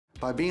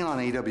By being on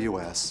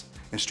AWS,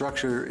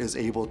 Instructure is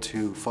able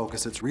to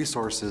focus its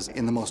resources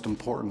in the most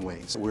important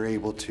ways. We're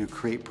able to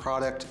create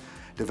product,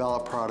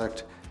 develop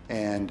product,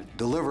 and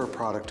deliver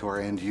product to our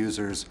end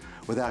users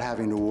without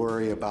having to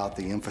worry about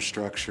the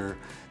infrastructure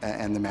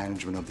and the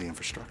management of the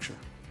infrastructure.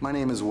 My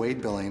name is Wade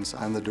Billings.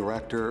 I'm the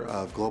Director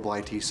of Global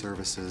IT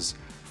Services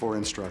for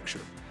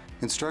Instructure.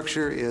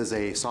 Instructure is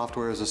a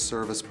software as a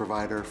service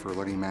provider for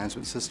learning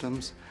management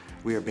systems.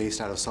 We are based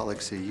out of Salt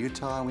Lake City,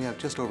 Utah, and we have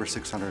just over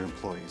 600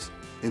 employees.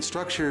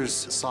 Instructure's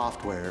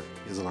software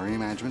is a learning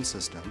management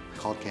system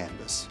called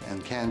Canvas,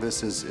 and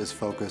Canvas is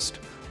focused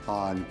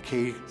on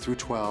K through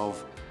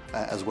 12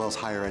 as well as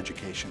higher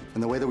education.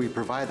 And the way that we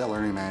provide that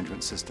learning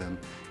management system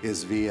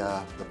is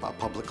via the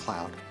public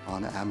cloud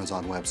on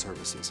Amazon Web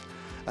Services.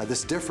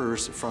 This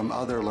differs from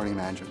other learning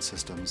management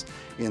systems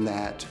in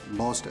that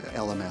most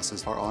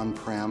LMSs are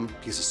on-prem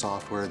piece of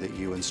software that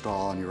you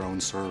install on your own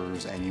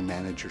servers and you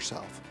manage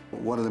yourself.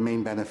 One of the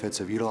main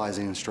benefits of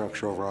utilizing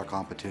Instructure over our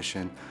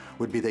competition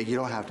would be that you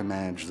don't have to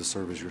manage the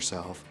servers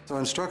yourself. So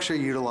Instructure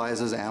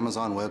utilizes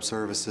Amazon Web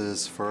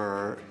Services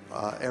for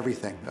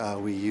everything.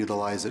 We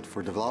utilize it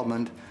for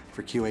development,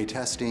 for QA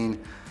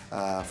testing,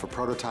 for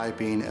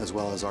prototyping, as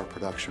well as our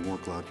production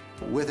workload.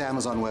 With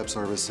Amazon Web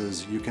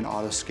Services, you can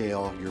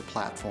auto-scale your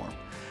platform.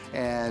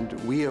 And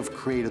we have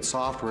created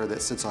software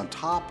that sits on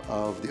top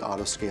of the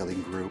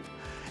auto-scaling group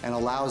and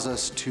allows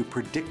us to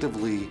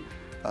predictively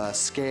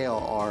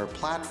scale our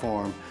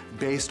platform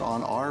based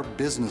on our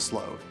business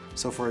load.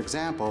 So for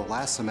example,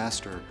 last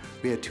semester,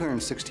 we had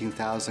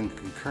 216,000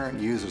 concurrent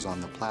users on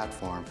the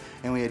platform,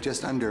 and we had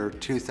just under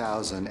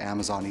 2,000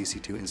 Amazon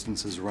EC2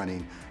 instances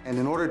running. And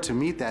in order to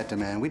meet that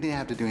demand, we didn't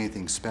have to do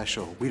anything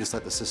special. We just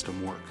let the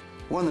system work.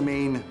 One of the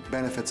main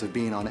benefits of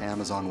being on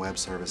Amazon Web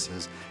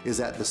Services is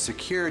that the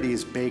security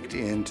is baked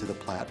into the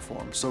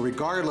platform. So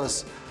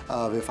regardless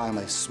of if I'm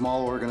a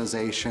small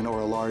organization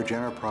or a large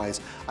enterprise,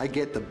 I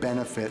get the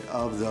benefit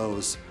of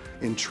those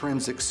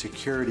intrinsic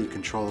security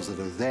controls that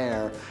are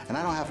there, and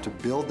I don't have to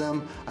build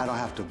them, I don't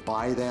have to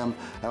buy them,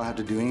 I don't have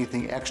to do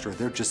anything extra,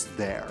 they're just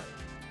there.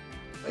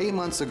 8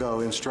 months ago,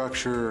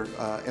 Instructure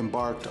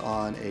embarked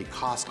on a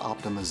cost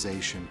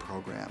optimization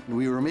program.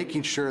 We were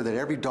making sure that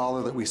every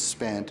dollar that we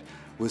spent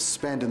was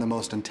spent in the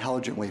most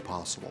intelligent way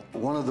possible.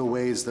 One of the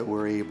ways that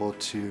we're able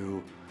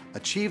to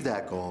achieve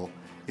that goal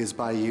is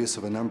by use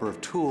of a number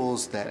of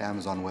tools that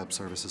Amazon Web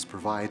Services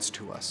provides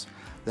to us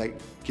that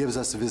gives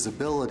us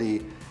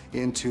visibility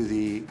into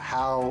the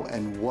how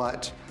and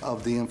what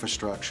of the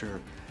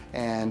infrastructure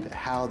and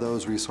how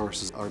those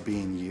resources are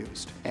being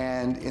used.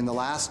 And in the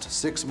last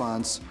 6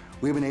 months,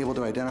 we've been able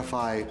to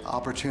identify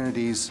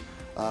opportunities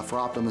for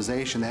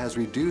optimization that has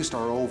reduced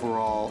our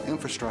overall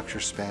infrastructure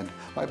spend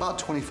by about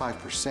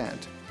 25%.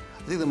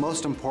 I think the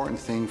most important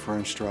thing for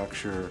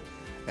Instructure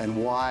and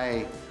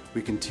why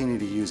we continue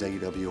to use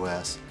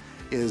AWS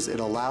is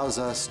it allows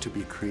us to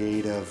be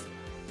creative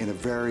in a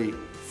very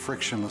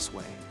frictionless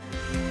way.